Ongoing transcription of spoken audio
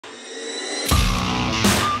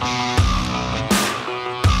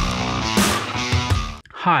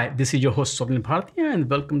Hi, this is your host Swapnil Bhartiya and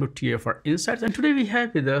welcome to TFR Insights. And today we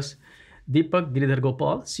have with us Deepak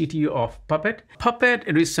Giridharagopal, CTO of Puppet. Puppet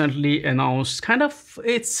recently announced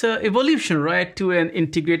its evolution, right, to an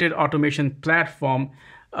integrated automation platform.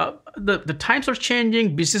 The times are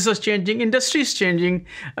changing, business is changing, industry is changing,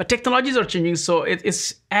 technologies are changing, so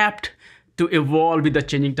it's apt to evolve with the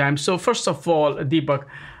changing times. So first of all, Deepak,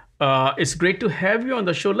 it's great to have you on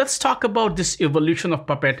the show. Let's talk about this evolution of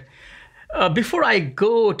Puppet. Before I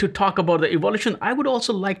go to talk about the evolution, I would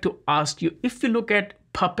also like to ask you, if you look at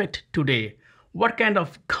Puppet today, what kind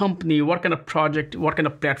of company, what kind of project, what kind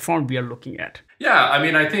of platform we are looking at? Yeah, I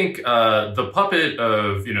mean, I think the Puppet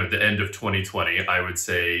of, the end of 2020, I would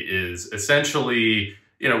say, is essentially,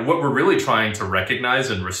 what we're really trying to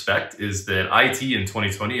recognize and respect is that IT in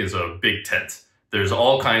 2020 is a big tent. There's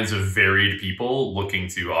all kinds of varied people looking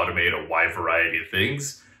to automate a wide variety of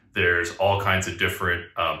things. There's all kinds of different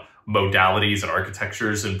modalities and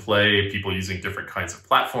architectures in play, people using different kinds of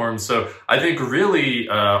platforms. So I think really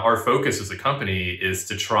our focus as a company is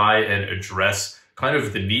to try and address kind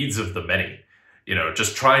of the needs of the many,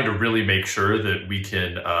 just trying to really make sure that we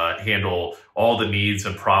can handle all the needs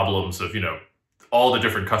and problems of, all the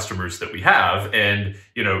different customers that we have and,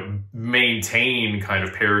 maintain kind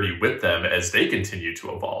of parity with them as they continue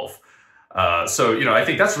to evolve. So I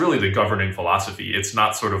think that's really the governing philosophy. It's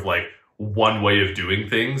not sort of like one way of doing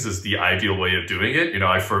things is the ideal way of doing it.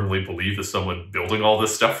 I firmly believe as someone building all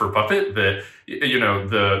this stuff for Puppet that,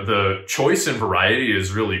 the choice and variety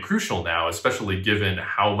is really crucial now, especially given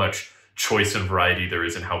how much choice and variety there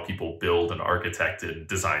is in how people build and architect and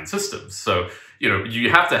design systems. So,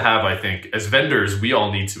 you have to have, I think, as vendors, we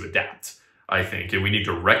all need to adapt, I think, and we need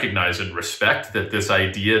to recognize and respect that this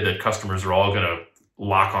idea that customers are all going to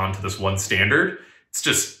lock onto this one standard,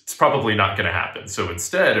 it's probably not going to happen. So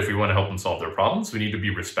instead, if we want to help them solve their problems, we need to be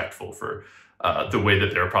respectful for the way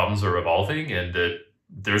that their problems are evolving and that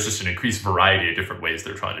there's just an increased variety of different ways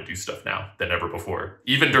they're trying to do stuff now than ever before,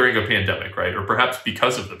 even during a pandemic, right? Or perhaps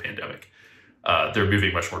because of the pandemic, they're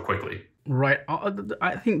moving much more quickly. Right.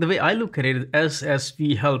 I think the way I look at it is as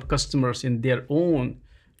we help customers in their own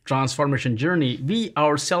transformation journey, we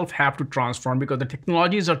ourselves have to transform because the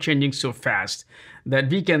technologies are changing so fast that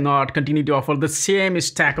we cannot continue to offer the same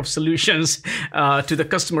stack of solutions to the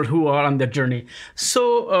customer who are on their journey.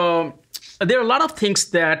 So there are a lot of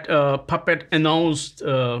things that Puppet announced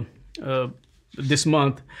this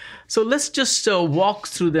month. So let's just walk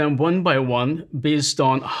through them one by one based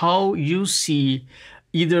on how you see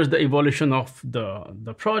either the evolution of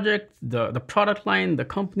the project, the product line, the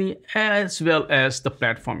company, as well as the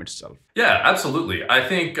platform itself. Yeah, absolutely. I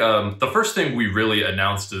think the first thing we really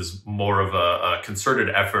announced is more of a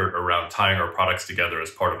concerted effort around tying our products together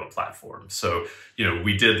as part of a platform. So,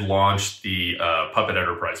 we did launch the Puppet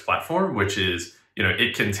Enterprise platform, which is,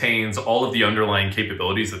 it contains all of the underlying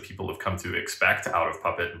capabilities that people have come to expect out of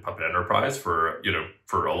Puppet and Puppet Enterprise for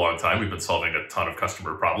a long time. We've been solving a ton of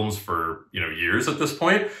customer problems for, years at this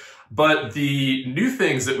point. But the new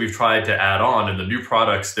things that we've tried to add on and the new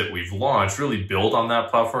products that we've launched really build on that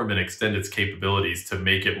platform and extend its capabilities to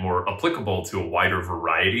make it more applicable to a wider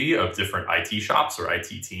variety of different IT shops or IT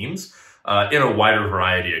teams in a wider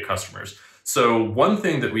variety of customers. So one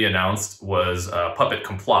thing that we announced was Puppet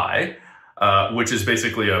Comply, which is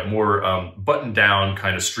basically a more buttoned down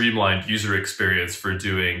kind of streamlined user experience for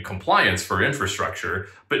doing compliance for infrastructure,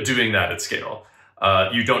 but doing that at scale.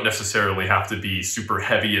 You don't necessarily have to be super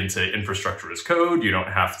heavy into infrastructure as code. You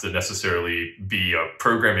don't have to necessarily be a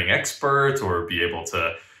programming expert or be able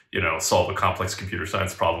to, solve a complex computer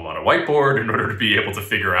science problem on a whiteboard in order to be able to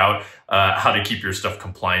figure out how to keep your stuff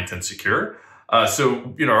compliant and secure.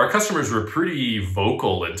 So, our customers were pretty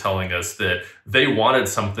vocal in telling us that they wanted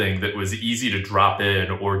something that was easy to drop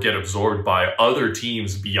in or get absorbed by other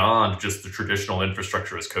teams beyond just the traditional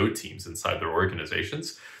infrastructure as code teams inside their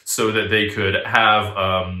organizations, so that they could have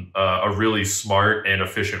a really smart and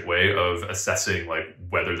efficient way of assessing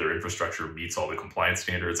whether their infrastructure meets all the compliance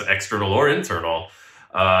standards, external or internal,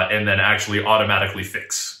 and then actually automatically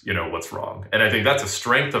fix, what's wrong. And I think that's a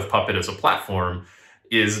strength of Puppet as a platform,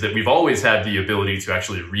 is that we've always had the ability to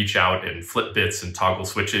actually reach out and flip bits and toggle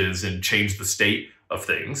switches and change the state of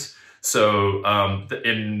things. So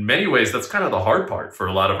in many ways, that's kind of the hard part for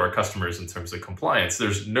a lot of our customers in terms of compliance.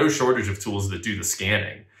 There's no shortage of tools that do the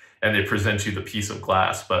scanning and they present you the piece of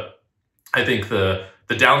glass. But I think the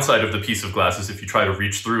downside of the piece of glass is if you try to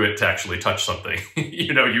reach through it to actually touch something,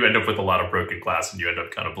 you end up with a lot of broken glass and you end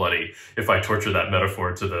up kind of bloody, if I torture that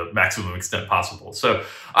metaphor to the maximum extent possible. So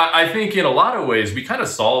I think in a lot of ways, we kind of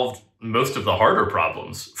solved most of the harder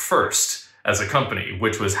problems first. as a company,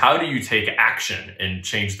 which was how do you take action and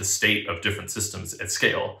change the state of different systems at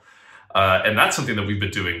scale? And that's something that we've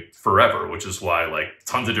been doing forever, which is why like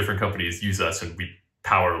tons of different companies use us and we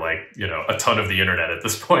power like, a ton of the internet at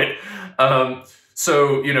this point.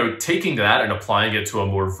 So, taking that and applying it to a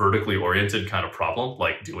more vertically oriented kind of problem,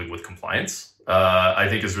 like dealing with compliance, I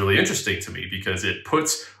think is really interesting to me because it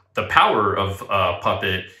puts the power of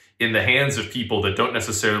Puppet in the hands of people that don't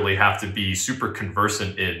necessarily have to be super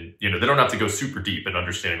conversant in, they don't have to go super deep in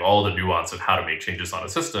understanding all the nuance of how to make changes on a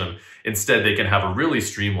system. Instead, they can have a really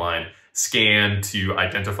streamlined scan to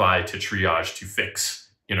identify, to triage, to fix,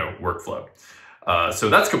 workflow. So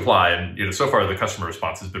that's Comply, and so far the customer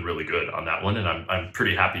response has been really good on that one, and I'm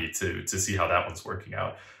pretty happy to see how that one's working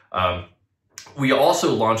out. We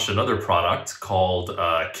also launched another product called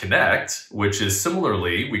Connect, which is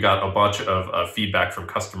similarly, we got a bunch of feedback from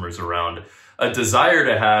customers around a desire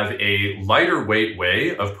to have a lighter weight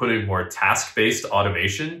way of putting more task-based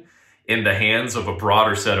automation in the hands of a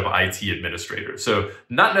broader set of IT administrators. So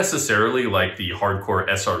not necessarily like the hardcore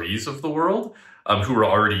SREs of the world, who are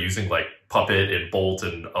already using like Puppet and Bolt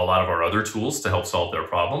and a lot of our other tools to help solve their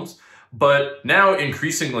problems. But now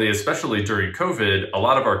increasingly, especially during COVID, a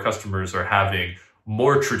lot of our customers are having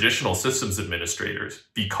more traditional systems administrators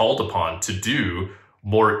be called upon to do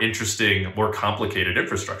more interesting, more complicated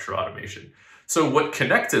infrastructure automation. So what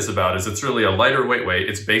Connect is about is it's really a lighter weight way.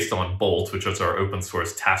 It's based on Bolt, which is our open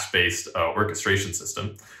source task-based orchestration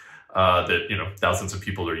system that thousands of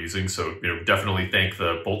people are using. So definitely thank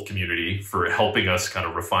the Bolt community for helping us kind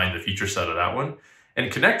of refine the feature set of that one. And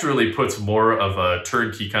Connect really puts more of a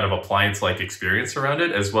turnkey kind of appliance-like experience around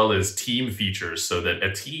it, as well as team features so that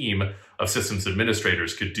a team of systems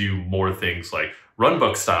administrators could do more things like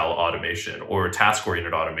runbook style automation or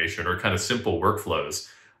task-oriented automation or kind of simple workflows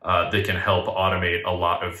that can help automate a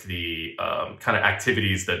lot of the kind of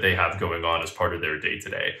activities that they have going on as part of their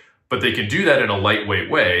day-to-day. But they can do that in a lightweight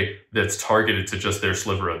way that's targeted to just their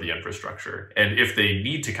sliver of the infrastructure. And if they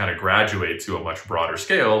need to kind of graduate to a much broader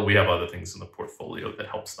scale, we have other things in the portfolio that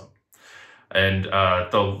helps them. And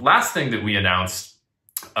the last thing that we announced,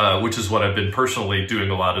 which is what I've been personally doing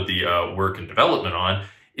a lot of the work and development on,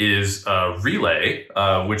 is Relay,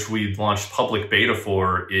 which we launched public beta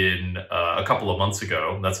for in a couple of months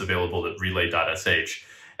ago. That's available at relay.sh.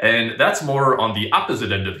 And that's more on the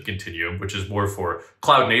opposite end of the continuum, which is more for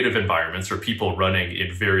cloud native environments or people running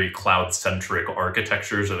in very cloud centric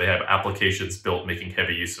architectures, or they have applications built making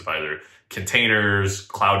heavy use of either containers,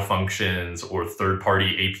 cloud functions, or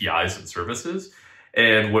third-party APIs and services.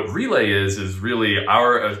 And what Relay is really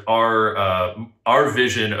our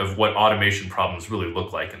vision of what automation problems really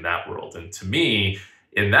look like in that world. And to me,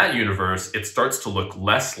 in that universe, it starts to look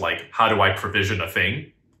less like how do I provision a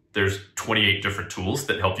thing? There's 28 different tools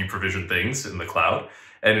that help you provision things in the cloud.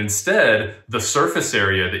 And instead, the surface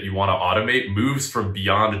area that you want to automate moves from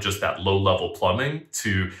beyond just that low-level plumbing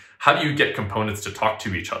to how do you get components to talk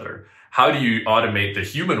to each other? How do you automate the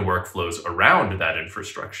human workflows around that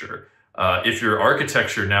infrastructure? If your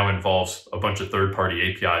architecture now involves a bunch of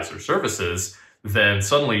third-party APIs or services, then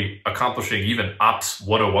suddenly accomplishing even Ops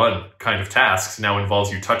 101 kind of tasks now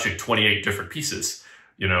involves you touching 28 different pieces.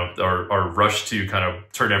 Our rush to kind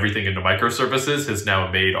of turn everything into microservices has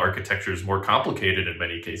now made architectures more complicated in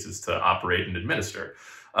many cases to operate and administer.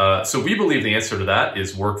 So we believe the answer to that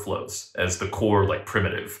is workflows as the core, like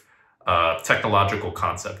primitive technological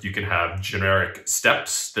concept. You can have generic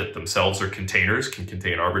steps that themselves are containers, can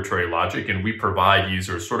contain arbitrary logic, and we provide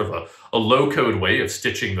users sort of a low-code way of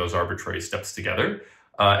stitching those arbitrary steps together.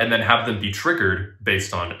 And then have them be triggered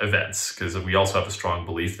based on events, because we also have a strong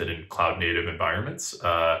belief that in cloud native environments,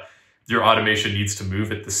 your automation needs to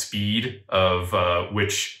move at the speed of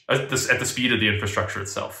at the speed of the infrastructure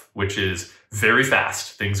itself, which is very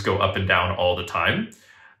fast. Things go up and down all the time.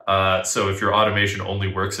 So if your automation only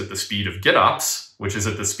works at the speed of GitOps, which is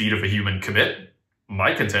at the speed of a human commit,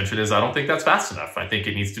 my contention is I don't think that's fast enough. I think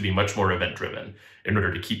it needs to be much more event driven in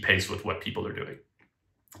order to keep pace with what people are doing.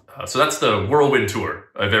 So that's the whirlwind tour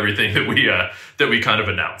of everything that we kind of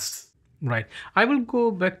announced. Right. I will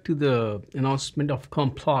go back to the announcement of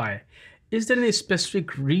Comply. Is there any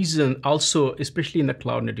specific reason also, especially in the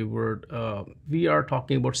cloud native world, we are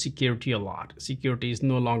talking about security a lot. Security is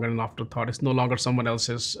no longer an afterthought. It's no longer someone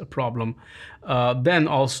else's problem. Then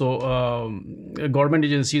also government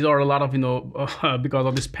agencies or a lot of, because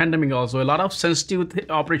of this pandemic also, a lot of sensitive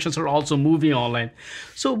operations are also moving online.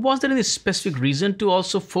 So was there any specific reason to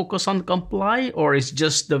also focus on Comply, or is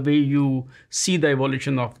just the way you see the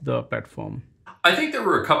evolution of the platform? I think there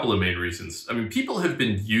were a couple of main reasons. I mean, people have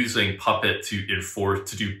been using Puppet to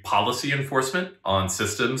do policy enforcement on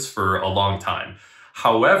systems for a long time.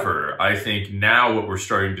 However, I think now what we're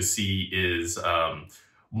starting to see is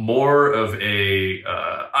more of a,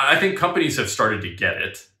 I think companies have started to get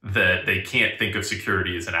it, that they can't think of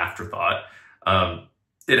security as an afterthought.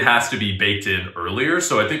 It has to be baked in earlier.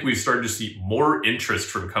 So I think we've started to see more interest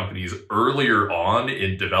from companies earlier on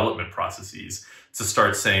in development processes to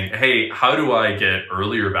start saying, hey, how do I get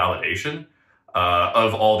earlier validation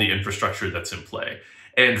of all the infrastructure that's in play?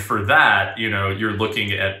 And for that, you're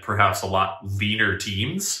looking at perhaps a lot leaner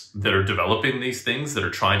teams that are developing these things, that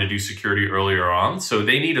are trying to do security earlier on. So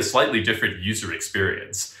they need a slightly different user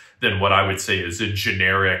experience than what I would say is a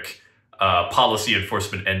generic policy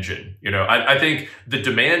enforcement engine. I think the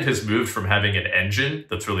demand has moved from having an engine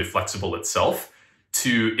that's really flexible itself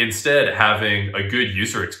to instead having a good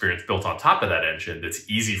user experience built on top of that engine that's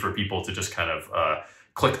easy for people to just kind of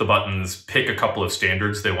click the buttons, pick a couple of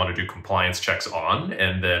standards they want to do compliance checks on,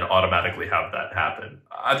 and then automatically have that happen.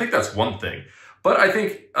 I think that's one thing. But I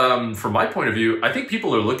think from my point of view, I think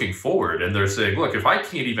people are looking forward and they're saying, look, if I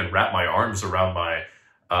can't even wrap my arms around my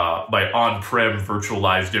on-prem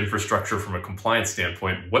virtualized infrastructure from a compliance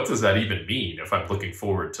standpoint, what does that even mean if I'm looking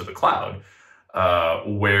forward to the cloud?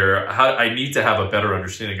 Where I need to have a better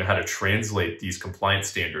understanding of how to translate these compliance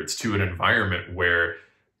standards to an environment where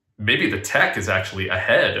maybe the tech is actually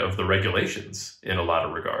ahead of the regulations in a lot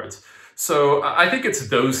of regards. So I think it's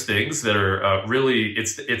those things that are really,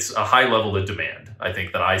 it's a high level of demand, I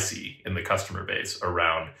think, that I see in the customer base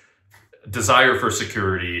around desire for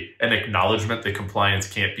security and acknowledgement that compliance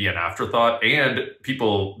can't be an afterthought, and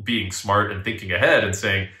people being smart and thinking ahead and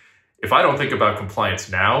saying, if I don't think about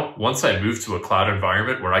compliance now, once I move to a cloud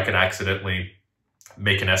environment where I can accidentally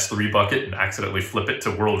make an S3 bucket and accidentally flip it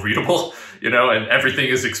to world readable, and everything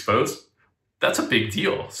is exposed, that's a big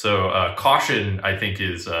deal. So caution, I think,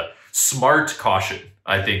 is smart caution,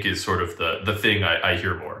 I think, is sort of the thing I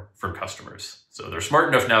hear more from customers. So they're smart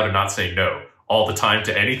enough now to not say no all the time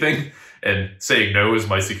to anything, and saying no is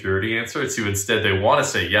my security answer, to instead they want to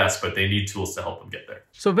say yes, but they need tools to help them get there.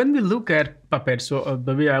 So when we look at Puppet, so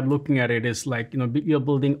the way I'm looking at it is like, you're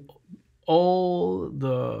building all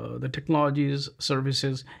the technologies,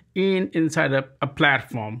 services inside a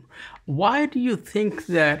platform. Why do you think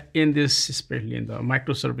that in this, especially in the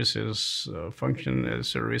microservices, function as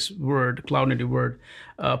service word, cloud native word,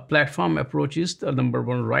 platform approach is the number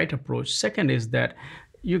one right approach? Second is that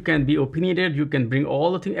you can be opinionated, you can bring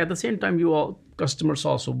all the things. At the same time, customers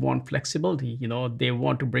also want flexibility. They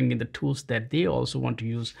want to bring in the tools that they also want to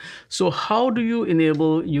use. So how do you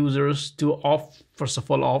enable users to first of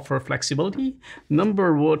all, offer flexibility?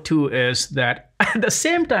 Number two is that at the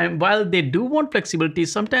same time, while they do want flexibility,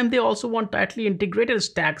 sometimes they also want tightly integrated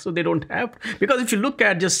stack, so they don't have, because if you look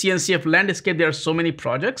at just CNCF landscape, there are so many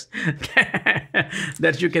projects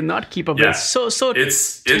that you cannot keep up with. So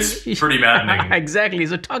it's pretty maddening. Exactly.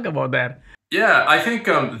 So talk about that. Yeah, I think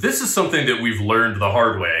this is something that we've learned the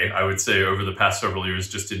hard way, I would say, over the past several years,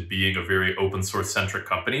 just in being a very open source centric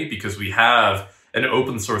company, because we have an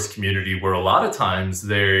open source community where a lot of times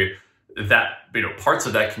parts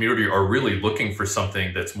of that community are really looking for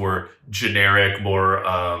something that's more generic,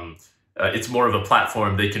 it's more of a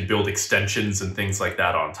platform they can build extensions and things like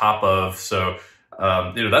that on top of. So,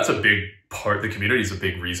 that's a big part. The community is a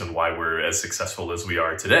big reason why we're as successful as we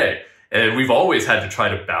are today. And we've always had to try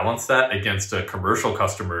to balance that against commercial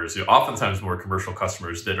customers, oftentimes more commercial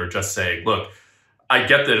customers that are just saying, look, I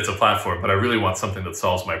get that it's a platform, but I really want something that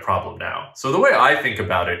solves my problem now. So the way I think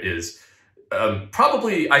about it is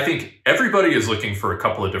I think everybody is looking for a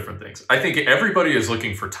couple of different things. I think everybody is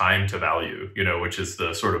looking for time to value, which is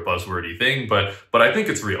the sort of buzzwordy thing, but I think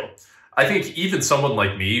it's real. I think even someone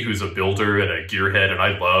like me, who's a builder and a gearhead, and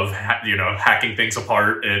I love, hacking things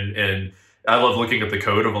apart and I love looking at the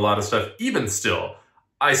code of a lot of stuff. Even still,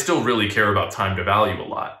 I still really care about time to value a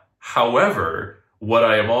lot. However, what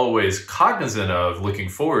I am always cognizant of looking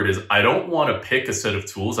forward is I don't want to pick a set of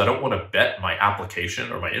tools. I don't want to bet my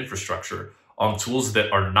application or my infrastructure on tools that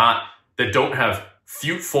don't have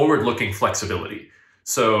forward-looking flexibility.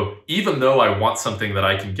 So even though I want something that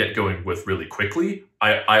I can get going with really quickly,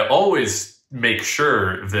 I always make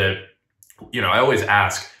sure that, I always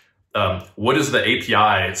ask, what does the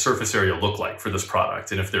API surface area look like for this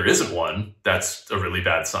product? And if there isn't one, that's a really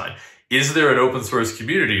bad sign. Is there an open source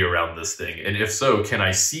community around this thing? And if so, can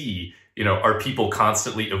I see, are people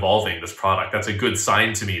constantly evolving this product? That's a good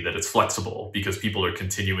sign to me that it's flexible because people are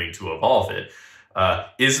continuing to evolve it.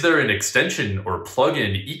 Is there an extension or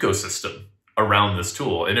plugin ecosystem around this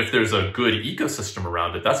tool? And if there's a good ecosystem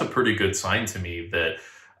around it, that's a pretty good sign to me that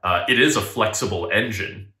it is a flexible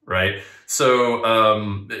engine, right? So,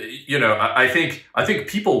 I think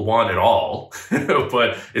people want it all,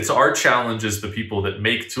 but it's our challenge as the people that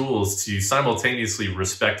make tools to simultaneously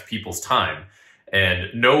respect people's time. And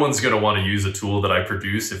no one's going to want to use a tool that I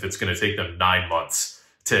produce if it's going to take them 9 months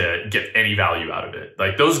to get any value out of it.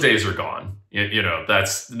 Like, those days are gone.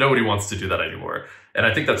 Nobody wants to do that anymore. And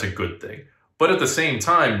I think that's a good thing. But at the same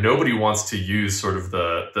time, nobody wants to use sort of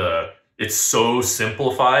it's so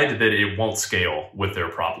simplified that it won't scale with their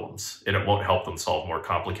problems and it won't help them solve more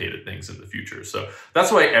complicated things in the future. So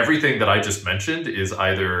that's why everything that I just mentioned is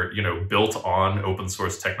either, built on open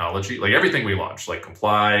source technology, like everything we launched, like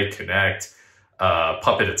Comply, Connect,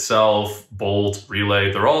 Puppet itself, Bolt,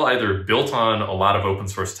 Relay, they're all either built on a lot of open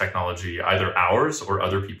source technology, either ours or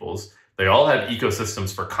other people's. They all have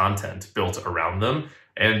ecosystems for content built around them.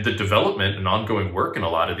 And the development and ongoing work in a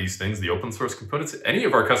lot of these things, the open source components, any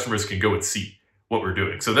of our customers can go and see what we're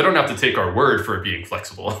doing. So they don't have to take our word for it being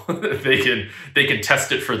flexible. They can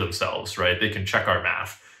test it for themselves, right? They can check our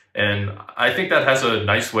math. And I think that has a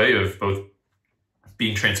nice way of both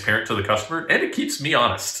being transparent to the customer, and it keeps me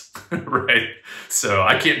honest, right? So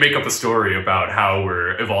I can't make up a story about how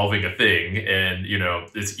we're evolving a thing, and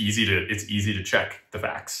it's easy to check the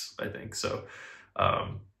facts, I think. So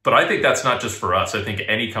but I think that's not just for us. I think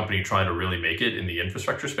any company trying to really make it in the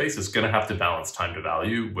infrastructure space is going to have to balance time to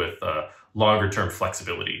value with longer term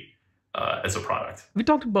flexibility as a product. We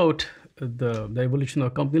talked about the evolution of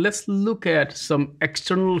the company. Let's look at some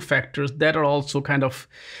external factors that are also kind of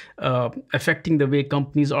affecting the way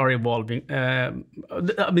companies are evolving.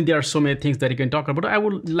 There are so many things that you can talk about. I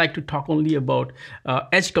would like to talk only about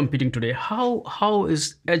edge computing today. How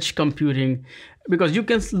is edge computing? Because you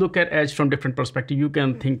can look at edge from different perspectives. You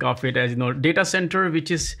can think of it as data center,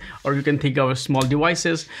 or you can think of small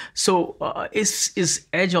devices. So is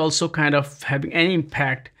edge also kind of having any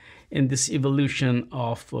impact in this evolution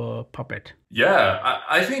of Puppet? Yeah,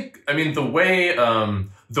 I think the way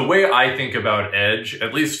I think about edge,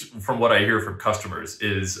 at least from what I hear from customers,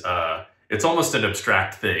 is it's almost an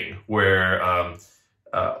abstract thing where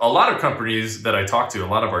a lot of companies that I talk to, a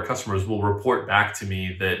lot of our customers will report back to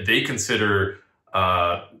me that they consider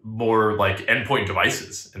more like endpoint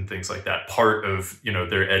devices and things like that part of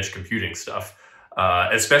their edge computing stuff.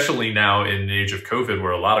 Especially now in the age of COVID,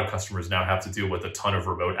 where a lot of customers now have to deal with a ton of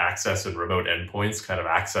remote access and remote endpoints kind of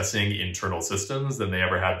accessing internal systems than they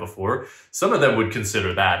ever had before. Some of them would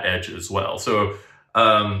consider that edge as well. So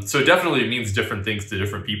definitely it means different things to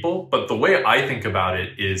different people. But the way I think about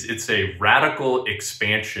it is it's a radical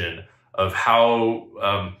expansion of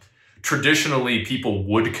how traditionally people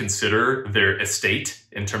would consider their estate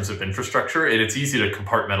in terms of infrastructure. And it's easy to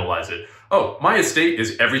compartmentalize it. Oh, my estate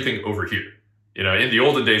is everything over here. In the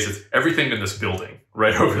olden days, it's everything in this building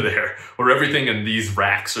right over there, or everything in these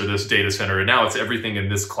racks or this data center. And now it's everything in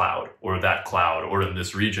this cloud or that cloud or in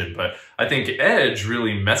this region. But I think edge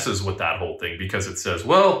really messes with that whole thing because it says,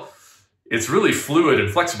 well, it's really fluid and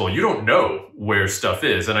flexible. You don't know where stuff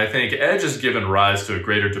is. And I think edge has given rise to a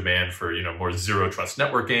greater demand for, more zero trust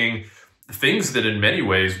networking, things that in many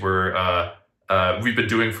ways were, we've been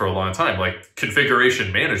doing for a long time. Like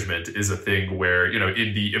configuration management is a thing where,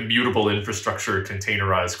 in the immutable infrastructure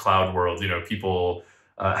containerized cloud world, people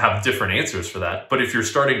have different answers for that. But if you're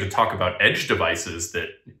starting to talk about edge devices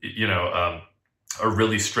that, are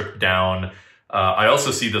really stripped down, I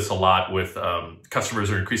also see this a lot with customers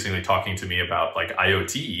are increasingly talking to me about like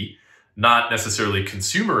IoT, not necessarily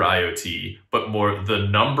consumer IoT, but more the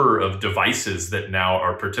number of devices that now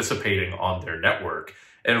are participating on their network.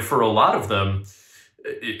 And for a lot of them,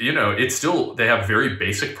 it's still, they have very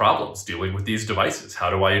basic problems dealing with these devices.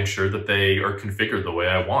 How do I ensure that they are configured the way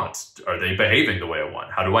I want? Are they behaving the way I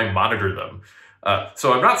want? How do I monitor them?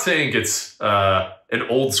 So I'm not saying it's an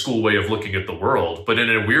old school way of looking at the world, but in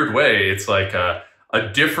a weird way, it's like a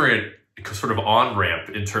different sort of on-ramp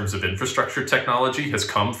in terms of infrastructure technology has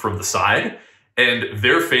come from the side. And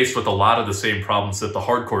they're faced with a lot of the same problems that the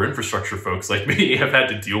hardcore infrastructure folks like me have had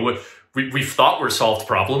to deal with. We've thought were solved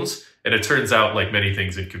problems, and it turns out, like many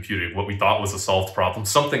things in computing, what we thought was a solved problem,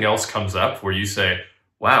 something else comes up where you say,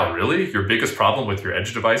 wow, really? Your biggest problem with your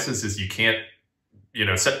edge devices is you can't,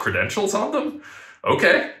 set credentials on them?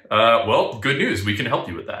 Okay, well, good news. We can help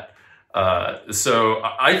you with that. So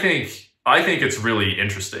I think it's really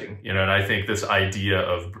interesting, and I think this idea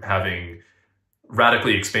of having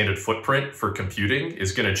radically expanded footprint for computing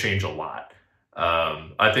is going to change a lot.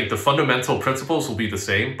 I think the fundamental principles will be the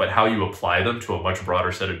same, but how you apply them to a much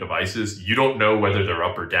broader set of devices, you don't know whether they're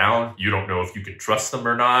up or down. You don't know if you can trust them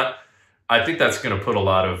or not. I think that's going to put a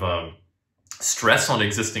lot of stress on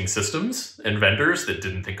existing systems and vendors that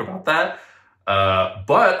didn't think about that.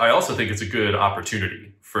 But I also think it's a good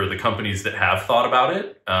opportunity for the companies that have thought about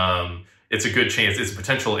it. It's a good chance. It's a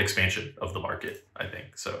potential expansion of the market, I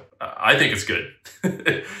think. So I think it's good.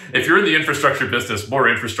 If you're in the infrastructure business, more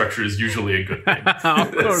infrastructure is usually a good thing.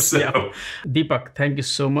 Of course, yeah. Deepak, thank you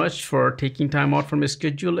so much for taking time out from your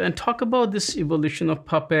schedule and talk about this evolution of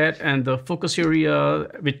Puppet and the focus area,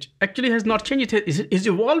 which actually has not changed. It is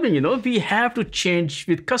evolving. We have to change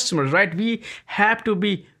with customers, right? We have to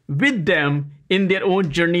be with them in their own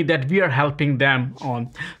journey that we are helping them on.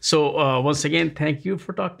 So once again, thank you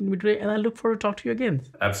for talking to me today, and I look forward to talking to you again.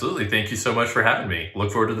 Absolutely. Thank you so much for having me.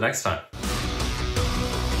 Look forward to the next time.